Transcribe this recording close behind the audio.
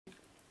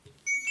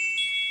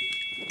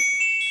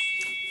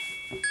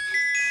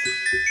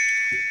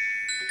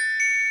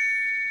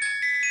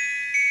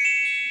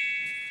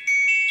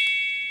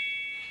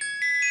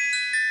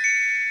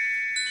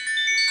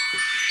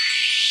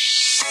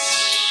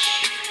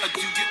Do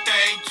your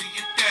thing,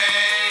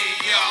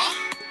 yeah.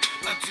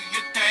 Do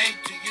your thing,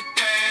 do your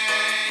thing,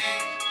 yeah.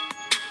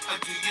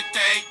 Do your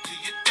thing,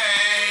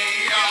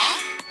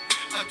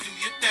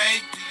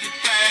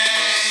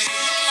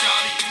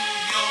 Shawty, do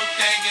your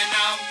thing and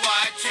I'm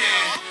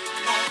watching.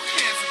 Won't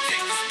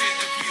hesitate to spend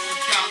a few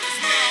dollars,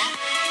 man.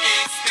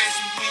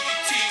 Especially when you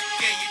tick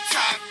and you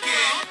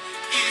talking.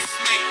 It's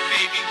late,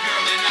 baby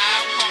girl, and I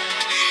want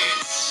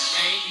it.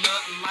 Ain't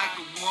nothing like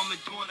a woman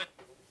doing a...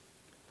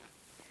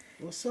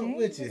 What's up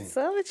with you? What's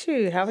up with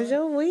you? How was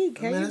your week?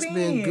 How Man, you it's been?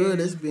 been good.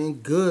 It's been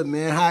good,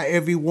 man. Hi,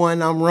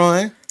 everyone. I'm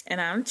Ron. And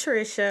I'm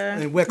Trisha.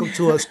 And welcome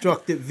to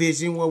Obstructed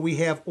Vision, where we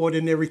have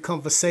ordinary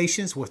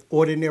conversations with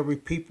ordinary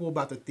people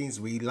about the things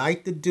we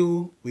like to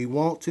do, we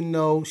want to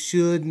know,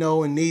 should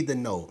know, and need to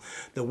know.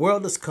 The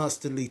world is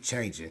constantly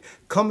changing.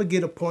 Come and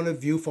get a point of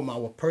view from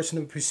our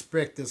personal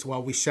perspectives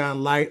while we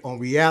shine light on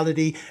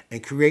reality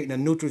and creating a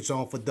neutral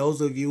zone for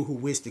those of you who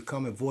wish to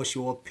come and voice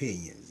your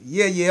opinions.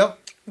 Yeah.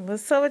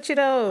 What's up with you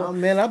though? Oh,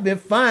 man, I've been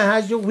fine.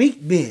 How's your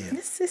week been?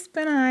 It's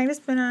been alright. It's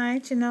been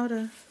alright. You know,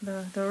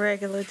 the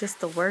regular, just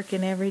the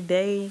working every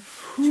day.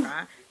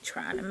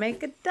 Trying to make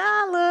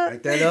 $1.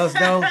 Ain't that us,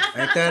 though?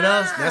 Ain't that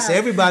us? That's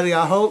everybody,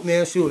 I hope,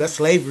 man. Shoot, that's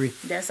slavery.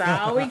 That's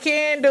all we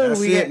can do.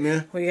 That's it,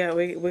 man. We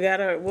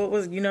gotta, what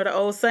was, the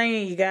old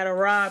saying, you gotta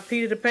rob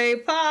Peter to pay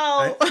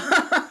Paul.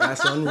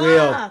 That's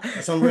unreal.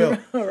 That's unreal.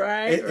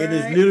 Right, It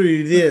is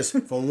literally this,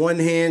 from one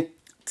hand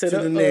to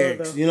the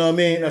next. other. You know what I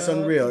mean? That's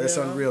unreal. Yeah. That's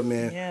unreal,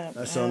 man. Yeah,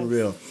 That's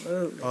unreal.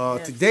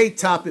 Yes. Today's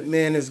topic,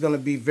 man, is going to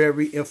be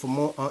very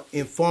informative.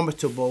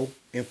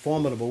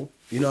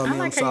 You know what I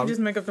mean? I like how you just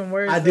make up them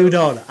words. I do,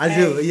 don't I? I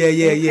do. Yeah.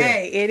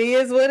 Hey, it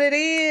is what it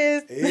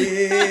is.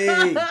 Hey.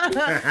 I'm going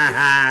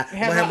to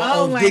have my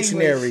own language.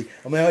 dictionary.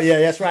 Yeah,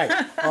 that's right.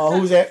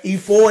 Who's that?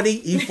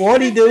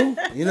 E40 do.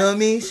 You know what I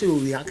mean?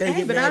 Shoot, I can't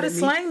get But mad all at the me.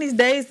 slang these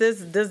days,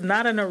 there's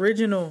not an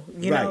original,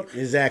 you know. Right,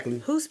 exactly.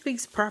 Who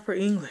speaks proper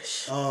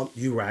English?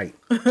 You right.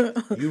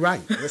 You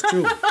right. That's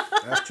true.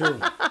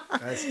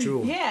 That's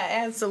true.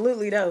 Yeah,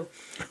 absolutely though.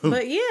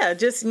 But yeah,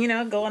 just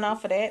going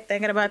off of that,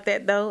 thinking about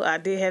that though, I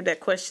did have that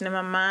question in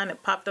my mind.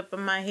 It popped up in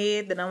my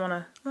head that I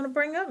wanna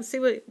bring up and see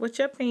what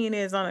your opinion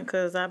is on it,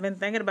 because I've been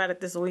thinking about it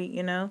this week.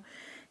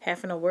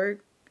 Having to work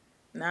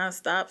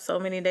nonstop so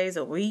many days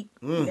a week,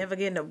 never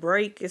getting a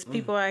break. It's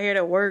people out here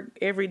that work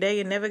every day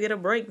and never get a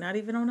break, not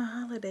even on a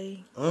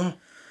holiday.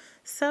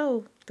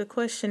 So the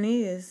question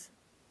is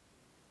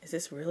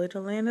this really the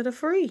land of the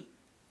free?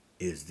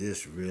 Is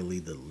this really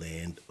the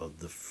land of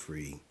the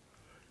free?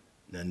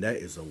 Now, that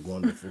is a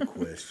wonderful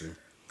question.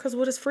 Because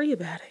what is free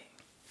about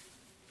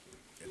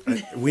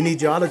it? We need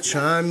y'all to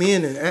chime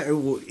in.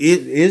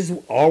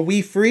 Are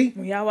we free?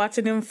 When y'all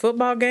watching them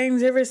football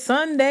games every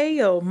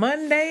Sunday or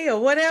Monday or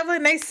whatever,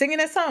 and they singing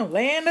that song,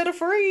 Land of the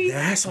Free.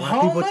 That's why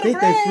Home people of the think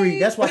they brave. free.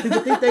 That's why people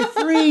think they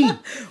free.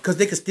 Because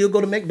they can still go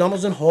to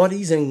McDonald's and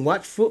Hardee's and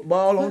watch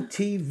football on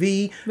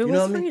TV. But you know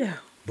what's what I free mean? though?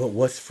 But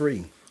what's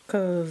free?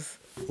 Because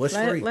What's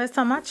free? last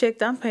time I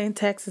checked, I'm paying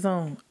taxes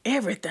on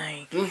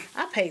everything.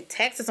 I pay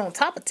taxes on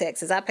top of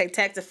taxes. I pay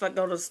taxes if I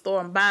go to the store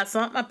and buy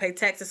something. I pay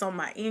taxes on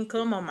my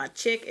income, on my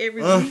check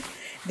every week.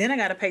 Then I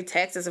got to pay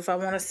taxes if I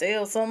want to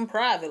sell something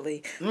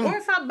privately. Or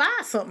if I buy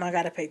something, I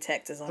got to pay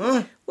taxes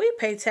on it. We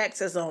pay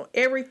taxes on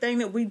everything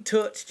that we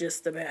touch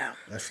just about.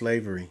 That's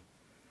slavery.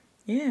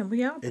 Yeah,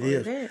 we all part It of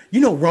is. that.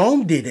 You know,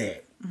 Rome did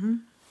that.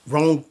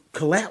 Rome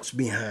collapsed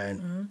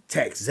behind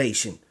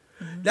taxation.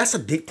 That's a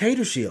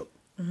dictatorship.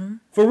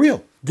 For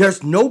real.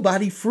 There's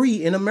nobody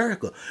free in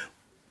America.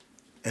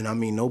 And I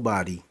mean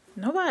nobody.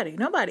 Nobody.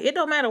 It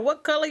don't matter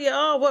what color you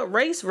are, what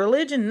race,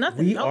 religion,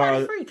 nothing.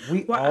 Nobody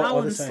free. We're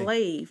all the same.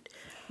 enslaved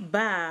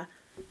by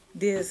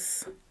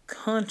this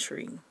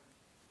country,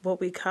 what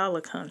we call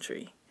a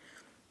country.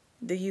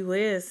 The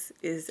U.S.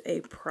 is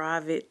a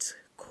private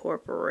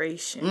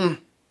corporation.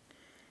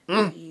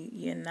 The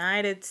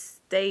United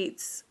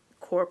States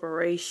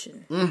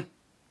Corporation. I'm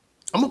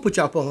going to put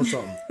y'all up on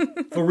something.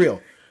 For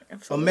real.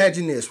 Absolutely.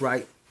 Imagine this,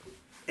 right?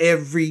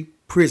 Every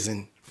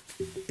prison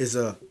is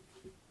a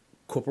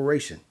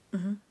corporation.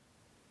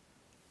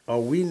 Are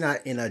we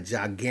not in a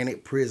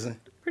gigantic prison?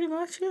 Pretty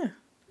much, yeah.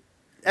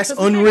 That's 'Cause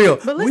we can't- unreal.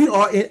 but We listen.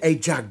 are in a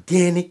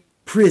gigantic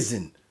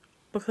prison.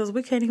 Because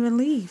we can't even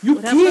leave You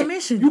without can't.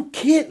 permission. You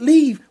can't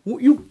leave.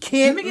 You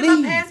can't Let me get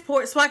leave. my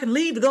passport so I can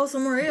leave to go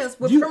somewhere else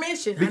with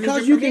permission. I need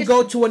Because your you can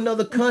go to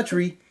another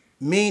country,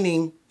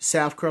 meaning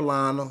South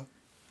Carolina,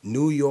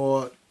 New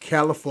York,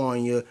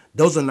 California.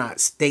 Those are not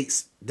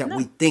states that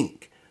we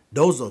think.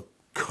 Those are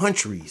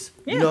countries.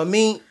 You know what I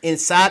mean?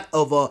 Inside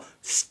of a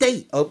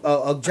state,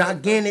 a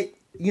gigantic,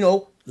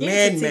 entity,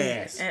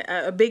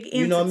 landmass. a big entity.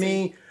 You know what I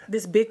mean?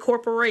 This big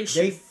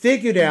corporation. They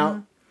figured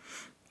out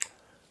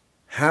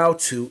how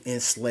to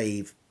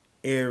enslave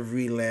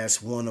every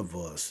last one of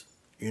us,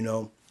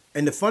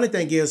 And the funny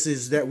thing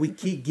is that we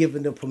keep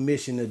giving them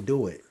permission to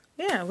do it.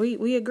 Yeah,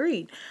 we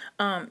agreed.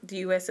 The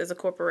U.S. is a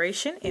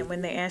corporation, and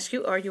when they ask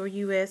you, are you a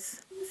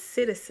U.S.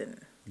 citizen?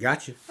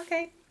 Gotcha.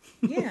 Okay,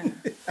 yeah,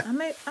 I'm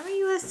a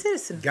U.S.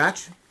 citizen.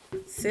 Gotcha.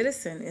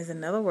 Citizen is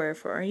another word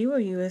for, are you a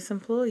U.S.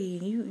 employee?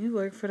 You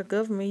work for the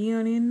government. You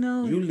don't even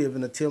know. You live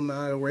in a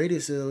 10-mile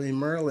radius in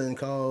Maryland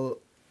called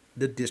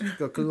the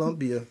District of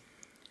Columbia.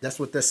 That's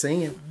what they're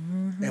saying.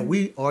 And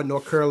we are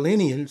North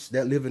Carolinians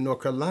that live in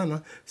North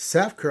Carolina.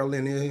 South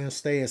Carolinians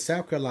stay in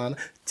South Carolina.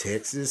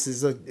 Texas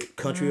is a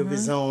country of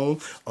its own.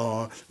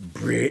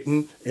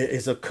 Britain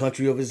is a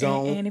country of its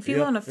own. And if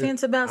you on the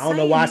fence about I don't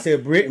know why I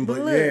said Britain, but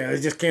look. yeah,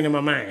 it just came to my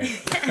mind.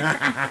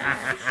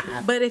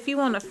 But if you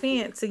on the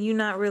fence and you're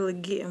not really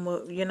getting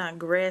you're not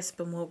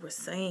grasping what we're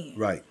saying.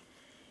 Right.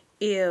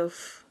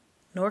 If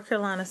North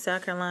Carolina,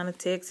 South Carolina,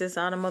 Texas,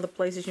 all them other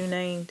places you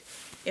named,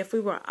 if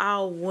we were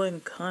all one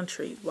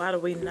country, why do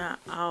we not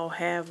all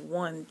have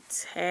one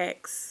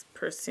tax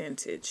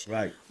percentage?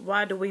 Right.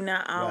 Why do we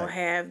not all Right.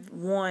 have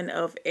one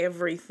of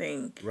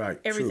everything? Right,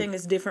 Everything true.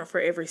 is different for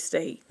every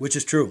state. Which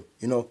is true.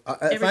 You know,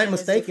 if I Everything ain't is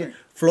mistaken, different.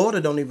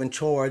 Florida don't even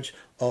charge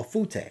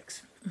food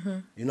tax. Mm-hmm.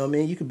 You know what I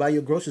mean? You can buy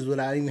your groceries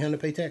without even having to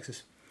pay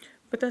taxes.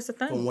 But that's the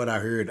From thing. what I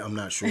heard, I'm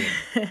not sure.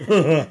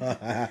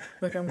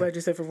 Look, I'm glad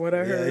you said from what I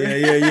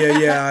heard.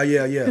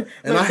 Yeah.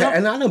 And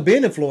I done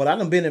been in Florida.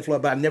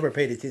 but I never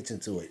paid attention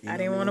to it. You I know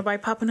didn't what want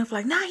nobody popping up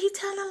like, nah, you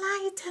telling a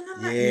lie, you telling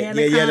a lie. Yeah, in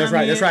the that's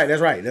right. comments.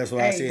 That's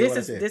what I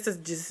Hey, said. this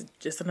is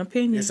just an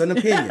opinion. It's an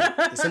opinion.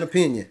 It's an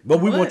opinion. But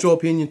we want But- your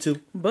opinion too.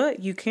 But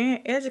you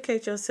can't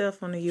educate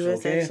yourself on the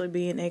U.S. Sure can. actually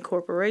being a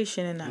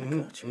corporation and not a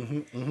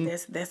country.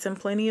 That's in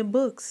plenty of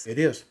books. It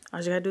is. All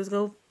you gotta do is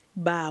go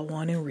buy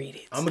one and read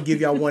it. I'm gonna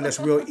give y'all one that's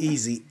real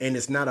easy, and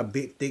it's not a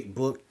big thick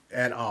book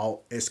at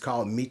all. It's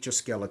called Meet Your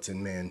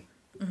Skeleton Man.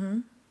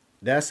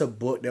 That's a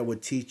book that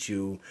would teach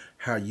you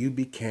how you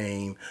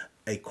became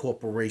a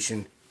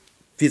corporation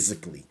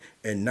physically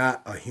and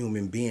not a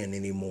human being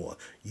anymore.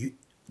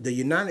 The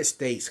United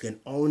States can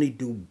only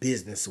do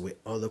business with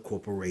other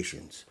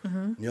corporations.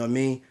 You know what I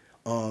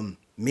mean?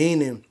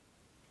 Meaning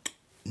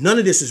none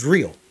of this is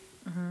real.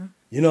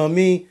 You know what I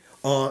mean?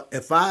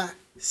 If I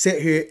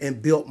sat here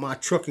and built my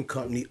trucking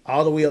company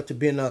all the way up to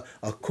being a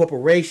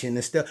corporation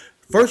and stuff,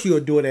 first you'll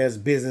do it as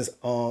business,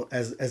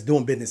 as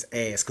doing business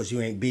as, because you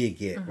ain't big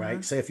yet,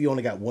 right? Say if you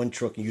only got one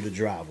truck and you the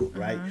driver,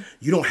 right?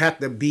 You don't have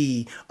to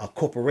be a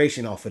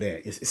corporation off of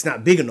that. It's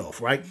not big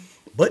enough, right?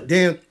 But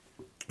then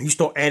you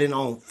start adding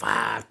on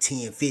 5,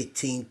 10,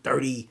 15,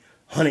 30,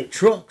 100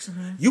 trucks.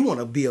 You want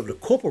to be able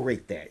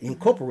to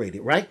incorporate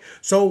it, right?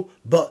 So,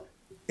 but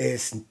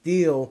it's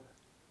still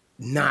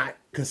not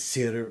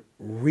considered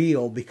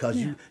real because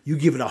you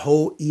give it a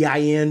whole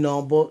EIN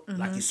number,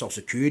 like your social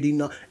security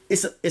number.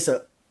 It's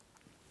a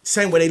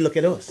same way they look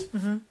at us.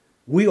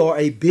 We are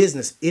a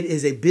business. It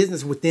is a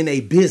business within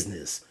a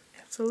business.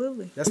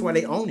 Absolutely. That's why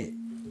they own it.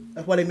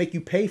 That's why they make you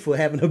pay for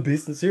having a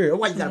business here.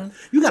 Why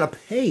you gotta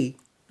pay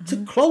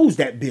to close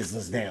that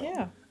business down.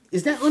 Yeah.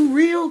 Is that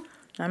unreal?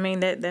 I mean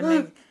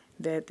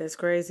that's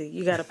crazy.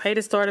 You gotta pay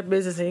to start a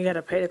business and you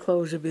gotta pay to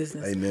close your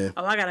business. Amen.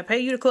 Oh, I gotta pay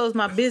you to close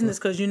my business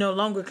because you no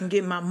longer can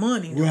get my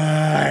money.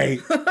 Right.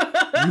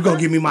 You gonna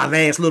give me my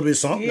last little bit of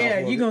something? Yeah,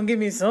 off of you it. gonna give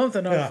me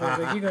something off of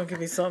it. You gonna give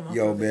me something off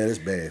Yo, of it. man, it's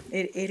bad.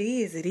 It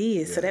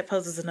is. So that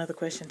poses another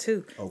question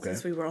too. Okay.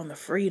 Since we were on the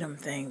freedom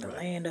thing, the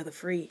land of the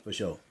free. For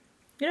sure.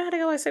 You know how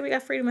they always say we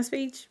got freedom of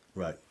speech?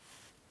 Right.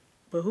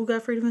 But who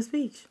got freedom of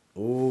speech?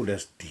 Oh,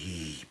 that's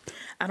deep.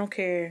 I don't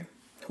care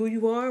who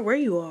you are, where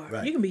you are.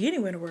 Right. You can be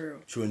anywhere in the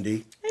world. True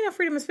indeed. Ain't no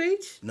freedom of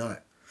speech.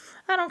 Not.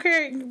 I don't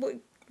care.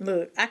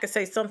 Look, I could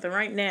say something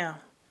right now,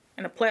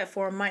 and a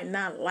platform might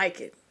not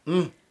like it,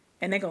 and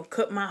they're gonna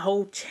cut my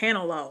whole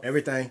channel off.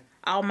 Everything.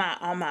 All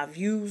my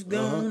views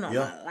gone, all yeah.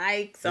 my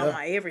likes, all Yeah.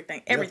 my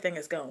everything. Everything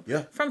is gone.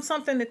 Yeah. From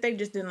something that they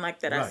just didn't like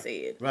that I Right.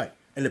 said. Right.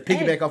 And to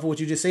piggyback off of what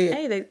you just said.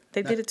 Hey,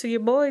 they did it to your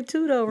boy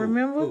too, though.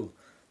 Remember? Who?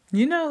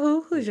 You know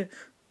who? Who's your?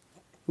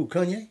 Who?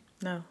 Kanye?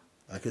 No,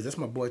 Because that's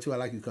my boy too. I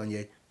like you,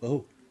 Kanye. But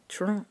who?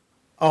 Trump.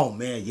 Oh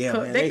man, yeah,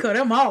 man. They cut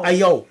him off. Hey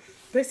yo,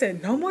 They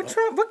said no more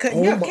Trump. We're cutting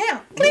Oh your my-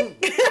 account.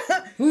 Click.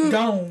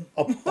 Gone.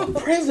 a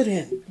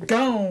president.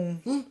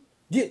 Gone.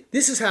 Yeah,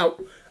 this is how.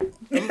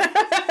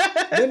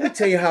 Let me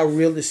tell you how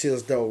real this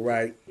is, though.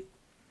 Right,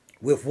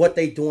 with what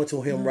they doing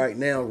to him right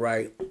now.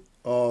 Right.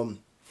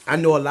 I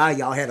know a lot of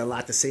y'all had a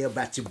lot to say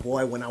about your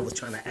boy when I was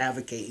trying to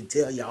advocate and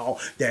tell y'all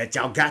that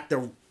y'all got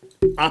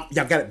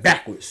it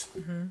backwards.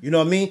 You know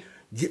what I mean?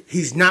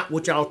 He's not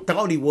what y'all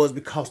thought he was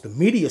because the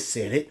media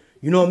said it.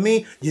 You know what I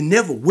mean? You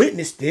never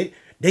witnessed it.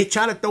 They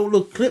try to throw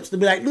little clips to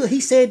be like, look, he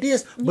said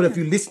this. But if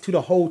you listen to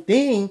the whole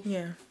thing,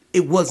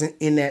 it wasn't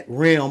in that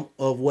realm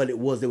of what it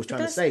was they was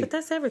trying to say. But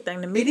that's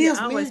everything. The media is,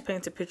 always man.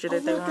 paints a picture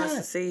that they my want us God.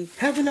 to see.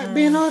 Haven't that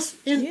been us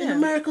in yeah,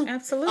 America?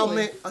 absolutely. Oh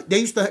man, they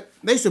used to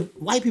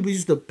white people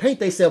used to paint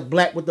themselves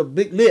black with the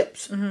big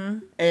lips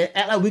and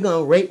act like we're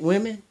gonna rape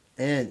women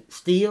and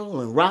steal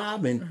and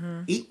rob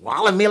and eat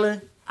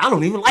watermelon. I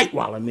don't even like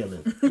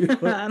watermelon.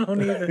 I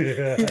don't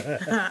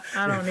either.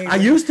 I don't either. I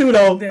used to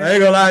though. I ain't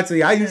gonna lie to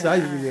you. I used to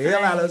be the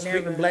hell out of I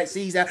spitting never- black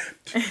seeds out.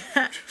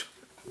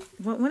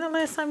 When the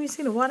last time you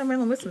seen a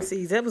watermelon with some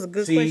seeds? That was a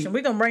good See- question.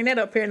 We're gonna bring that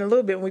up here in a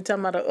little bit when we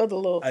talking about the other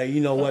little.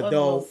 You know the what other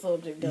though? little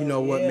subject, You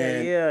know what, Yeah,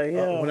 man?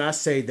 Yeah. When I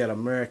say that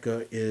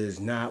America is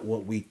not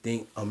what we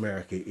think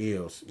America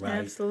is, right?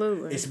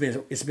 Absolutely.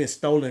 It's been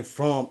stolen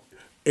from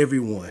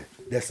everyone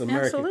that's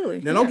American.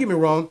 Absolutely, Now, don't yeah. get me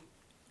wrong.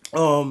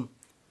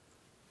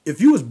 If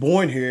you was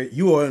born here,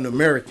 you are an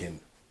American.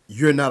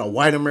 You're not a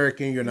white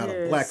American. You're not a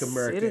You're a black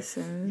American.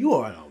 citizen. You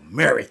are an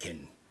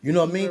American. You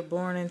know what I mean? We're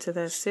born into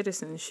that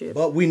citizenship.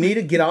 But we need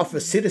to get off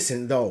of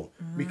citizen though,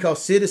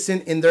 because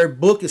citizen in their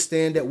book is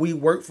saying that we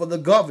work for the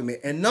government,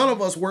 and none of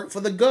us work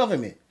for the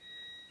government.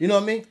 You know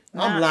what I mean?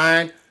 I'm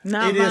lying.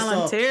 Not It is,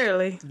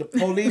 voluntarily. the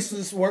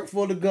police work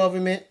for the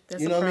government.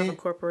 That's you a know what I private mean?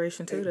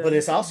 corporation too, though. But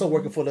it's also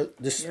working for the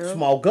Yep.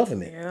 small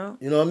government. Yep.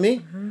 You know what I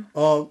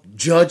mean?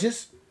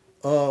 Judges,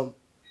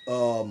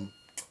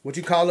 what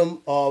you call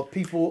them?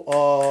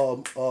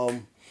 People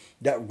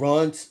that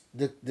runs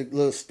the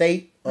little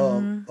state.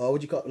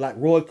 What you call like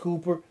Roy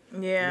Cooper.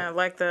 Yeah,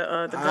 like the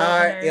I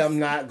governors. am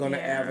not going to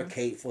Yeah.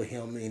 advocate for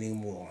him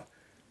anymore.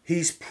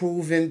 He's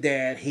proven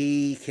that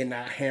he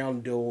cannot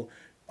handle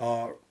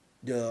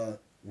the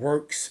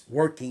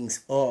workings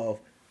of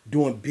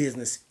doing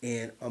business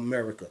in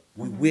America.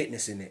 We're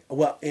witnessing it.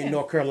 Well, in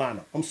North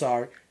Carolina. I'm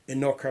sorry, in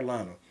North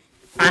Carolina.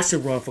 I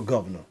should run for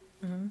governor.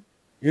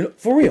 You know,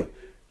 for real.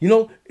 You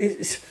know,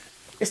 it's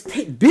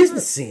take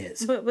business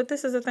sense. But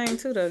this is the thing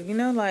too, though. You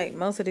know, like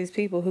most of these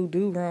people who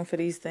do run for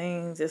these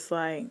things, it's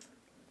like,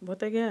 what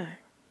they got?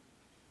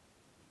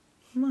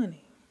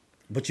 Money.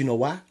 But you know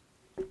why?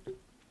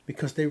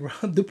 Because they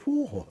robbed the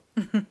poor.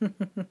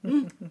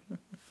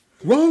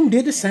 Rome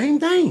did the same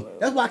thing.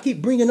 That's why I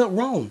keep bringing up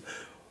Rome.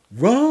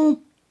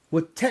 Rome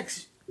would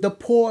tax the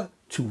poor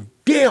to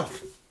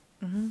death.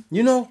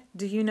 You know?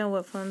 Do you know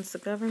what funds the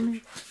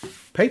government?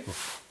 Paper.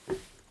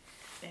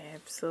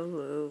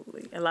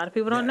 Absolutely. A lot of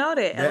people don't know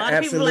that. A that lot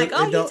of people are like,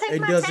 absolutely- oh, you it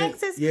take my doesn't-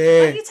 taxes? yeah.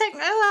 Oh, you take,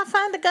 I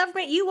find the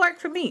government, you work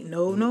for me.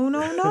 No, no,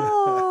 no,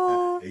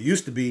 no. It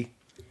used to be.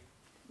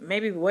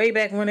 Maybe way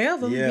back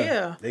whenever.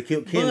 Yeah. They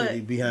killed Kennedy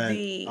But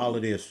behind all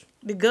of this.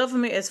 The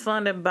government is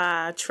funded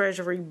by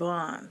treasury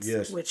bonds,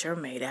 Yes. which are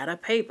made out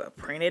of paper,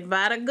 printed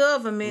by the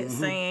government,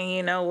 saying,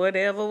 you know,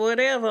 whatever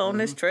on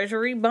this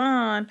treasury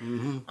bond.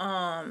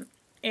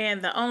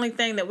 And the only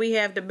thing that we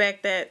have to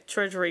back that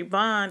treasury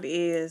bond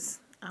is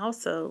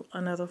also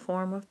another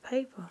form of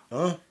paper.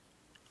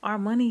 Our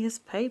money is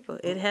paper.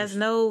 It has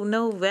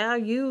no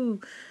value.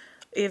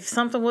 If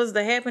something was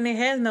to happen, it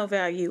has no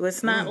value.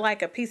 It's not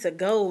like a piece of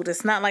gold.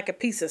 It's not like a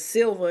piece of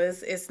silver.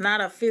 It's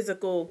not a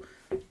physical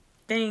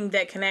thing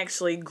that can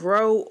actually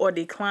grow or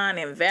decline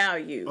in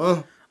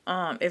value.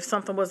 If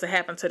something was to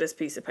happen to this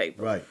piece of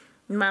paper, Right.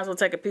 you might as well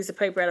take a piece of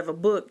paper out of a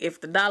book.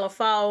 If the dollar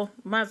fall,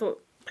 might as well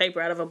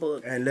paper out of a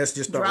book. And let's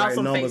just start Draw writing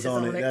some numbers faces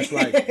on it. on it. That's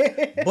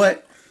right.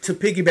 But to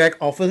piggyback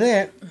off of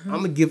that, I'm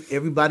going to give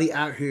everybody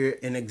out here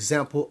an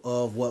example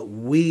of what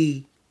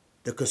we,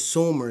 the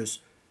consumers,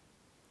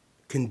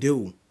 can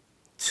do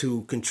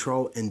to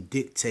control and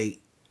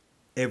dictate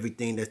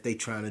everything that they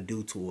trying to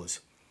do to us.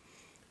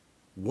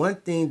 One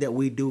thing that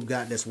we do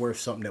got that's worth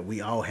something that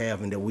we all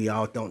have and that we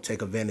all don't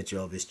take advantage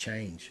of is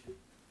change.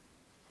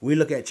 We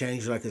look at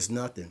change like it's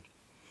nothing.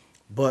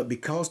 But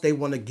because they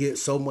want to get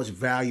so much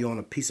value on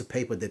a piece of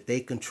paper that they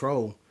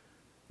control,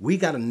 we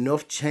got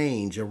enough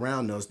change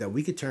around us that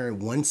we could turn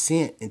 1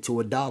 cent into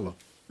 $1.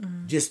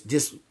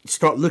 Just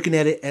start looking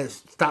at it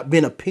as, stop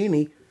being a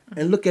penny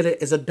and look at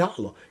it as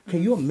 $1.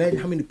 Can you imagine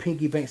how many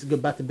pinky banks are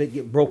about to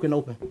get broken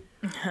open?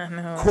 I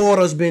know.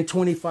 Quarters been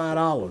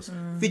 $25.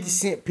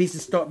 50-cent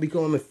pieces start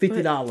becoming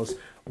 $50.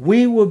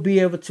 We will be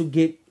able to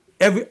get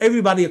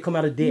everybody will come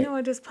out of debt. You know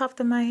what just popped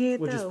in my head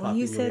What just though? popped When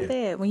you in your said head?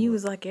 that, when you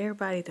was like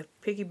everybody, the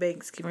piggy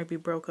banks can be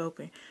broke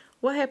open.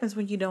 What happens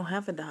when you don't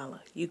have $1?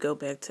 You go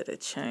back to the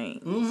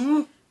change.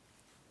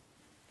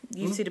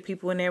 You see the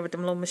people in there with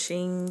them little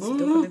machines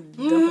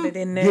dumping it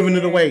in there, Giving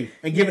it away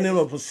and giving them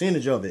a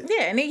percentage of it.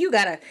 Yeah, and then you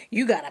gotta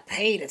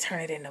pay to turn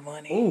it into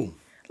money. Ooh.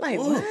 Like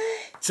Ooh. what?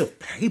 It's a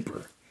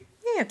paper.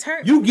 Yeah,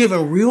 turn You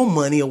giving real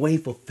money away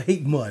for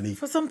fake money.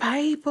 for some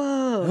paper.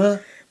 Huh?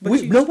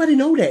 Nobody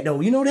know that though.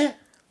 You know that?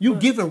 You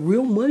giving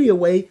real money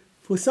away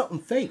for something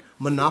fake.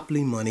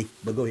 Monopoly money.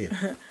 But go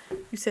ahead.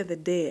 You said the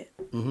debt.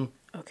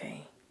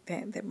 Okay,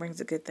 that brings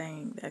a good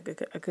thing.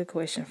 A good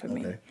question for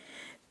me. Okay.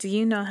 Do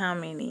you know how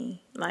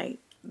many, like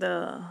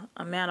the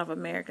amount of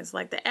Americans,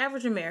 like the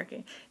average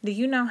American? Do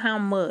you know how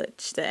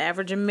much the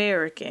average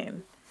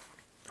American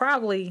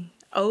probably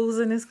owes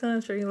in this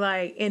country,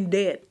 like in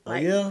debt?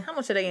 Like, yeah? how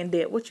much are they in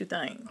debt? What you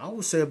think? I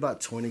would say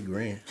about 20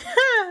 grand.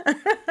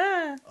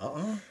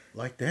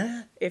 Like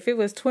that? If it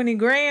was 20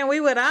 grand, we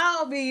would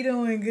all be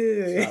doing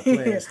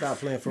good. Stop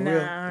playing for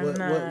Nah,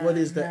 real. What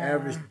is the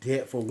average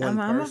debt for one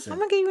I'm person?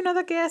 gonna give you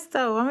another guess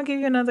though.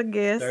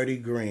 30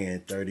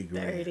 grand.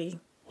 30.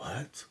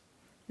 What?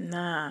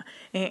 Nah,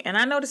 and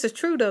I know this is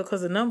true though,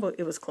 cause the number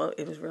it was close.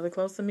 It was really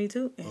close to me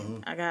too.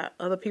 And I got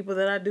other people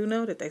that I do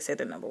know that they said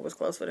the number was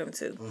close for them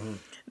too.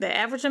 The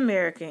average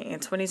American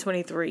in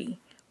 2023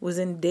 was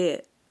in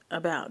debt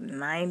about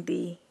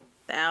 $90,000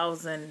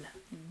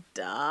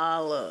 You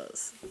will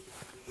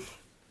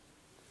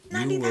be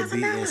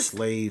 $90,000.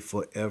 enslaved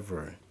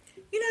forever.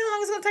 You know how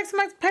long it's gonna take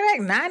somebody to pay back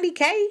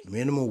 $90K?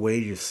 Minimum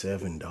wage is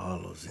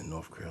 $7 in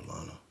North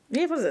Carolina.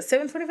 Yeah, what is it,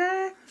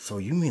 $7.25? So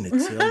you mean to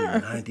tell me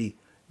 90?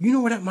 You know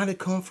where that might have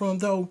come from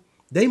though?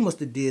 They must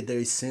have did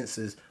their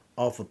census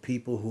off of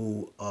people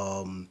who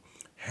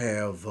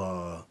have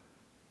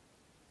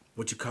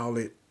what you call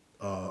it,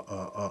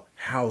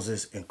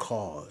 houses and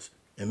cars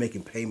and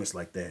making payments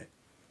like that.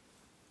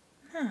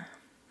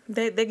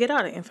 They get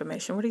all the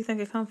information. Where do you think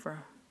it come from?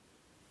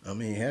 I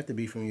mean, it had to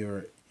be from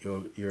your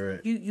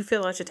You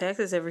fill out your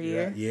taxes every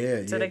year.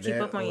 yeah. So they keep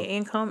that, up on your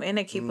income and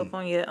they keep up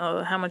on your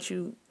how much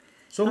you.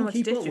 So how who much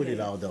keep did up you with it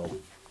get? all though?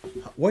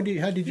 How did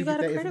you You get got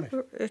that a information?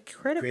 credit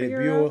Credit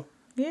bureau. bureau.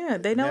 Yeah,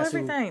 they know That's who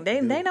everything.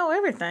 They do. know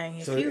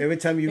everything. So every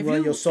time you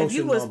run your social if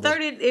you was number.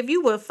 if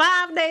you were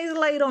 5 days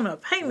late on a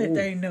payment, Ooh.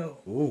 they know.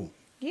 Ooh.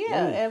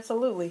 Yeah, Ooh.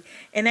 absolutely.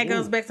 And that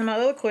goes back to my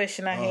other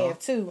question I had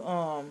too.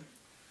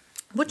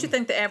 What you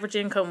think the average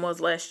income was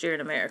last year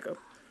in America?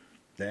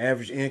 The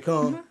average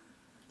income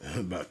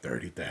about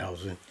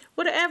 30,000.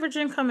 Well, the average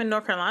income in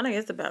North Carolina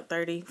is about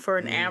 30 for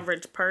an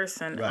average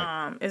person.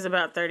 Right. Is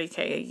about 30K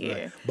a year.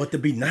 Right. But to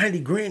be 90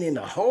 grand in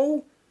the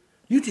hole,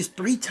 you just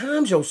 3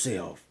 times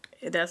yourself.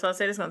 That's why I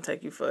said it's gonna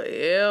take you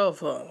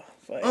forever.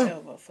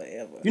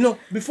 You know,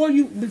 before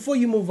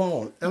you move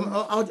on, I'm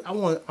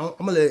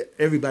gonna let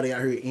everybody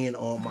out here in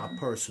on my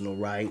personal,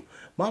 right?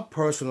 My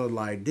personal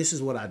life. This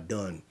is what I've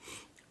done.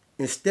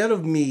 Instead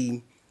of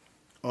me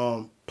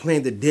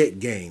playing the debt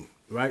game,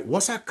 right?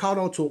 Once I caught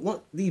on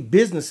to these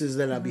businesses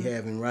that I be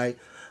having, right?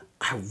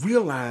 I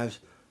realized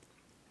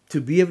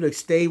to be able to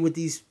stay with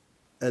these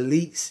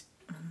elites,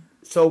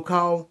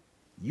 so-called,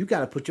 you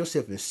got to put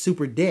yourself in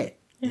super debt.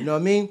 You know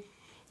what I mean?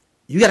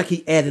 You got to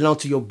keep adding on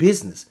to your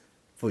business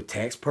for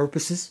tax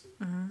purposes.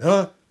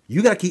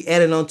 You got to keep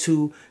adding on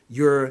to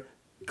your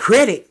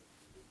credit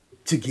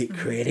to get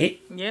credit.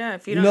 Yeah,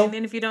 if you You don't, know, and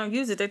then if you don't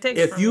use it, they take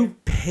it If from you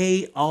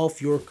pay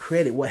off your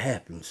credit, what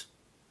happens?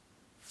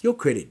 Your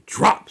credit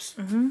drops.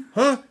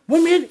 Huh?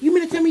 What minute? You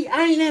mean to tell me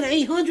I ain't at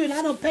 800?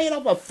 I done paid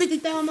off a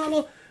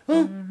 $50,000?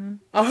 Huh?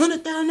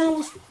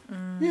 $100,000?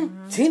 Yeah,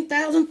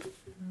 10,000.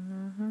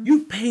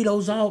 You pay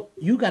those out.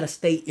 You gotta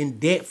stay in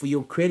debt for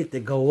your credit to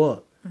go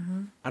up.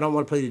 I don't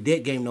want to play the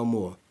debt game no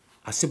more.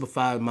 I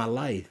simplified my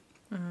life.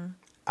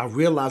 I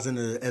realized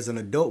as an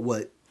adult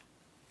what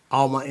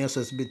all my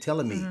ancestors been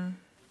telling me.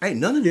 Ain't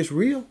none of this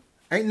real.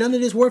 Ain't none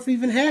of this worth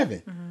even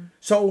having.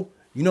 So,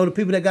 you know the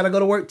people that got to go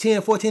to work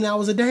 10, 14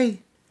 hours a day?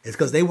 It's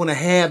because they want to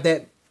have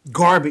that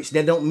garbage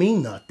that don't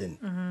mean nothing.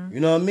 You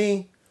know what I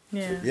mean?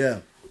 Yeah. Yeah.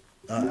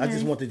 I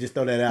just want to just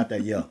throw that out there,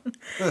 yeah.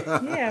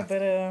 Yeah,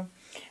 but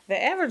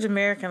the average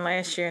American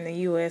last year in the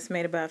U.S.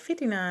 made about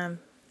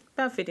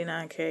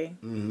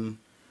 59K.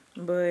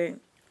 But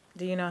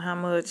do you know how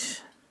much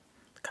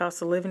the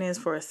cost of living is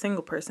for a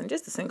single person,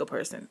 just a single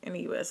person in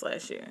the U.S.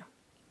 last year?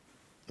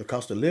 The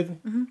cost of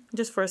living?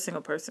 Just for a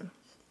single person.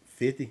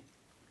 50.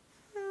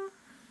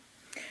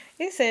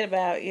 It said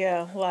about,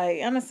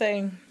 like, I'm going to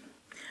say,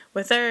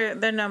 with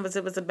their numbers,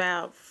 it was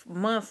about,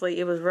 monthly,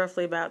 it was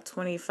roughly about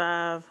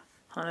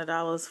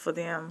 $2,500 for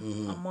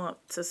them a month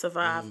to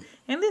survive.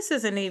 And this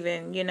isn't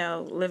even,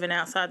 living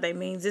outside their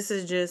means. This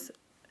is just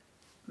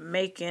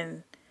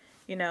making,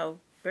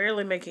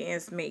 barely making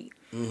ends meet.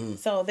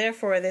 So,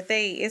 therefore,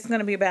 it's going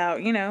to be about,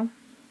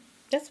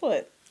 that's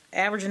what,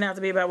 averaging out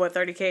to be about,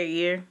 $30K a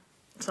year?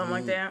 Something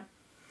like that.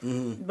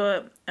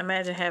 But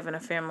imagine having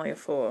a family of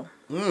 4.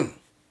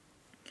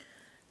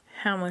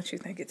 How much you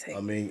think it takes?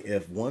 I mean,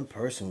 if one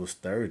person was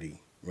 30,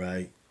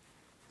 right?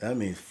 That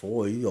means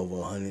 4, you over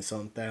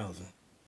 100-something thousand.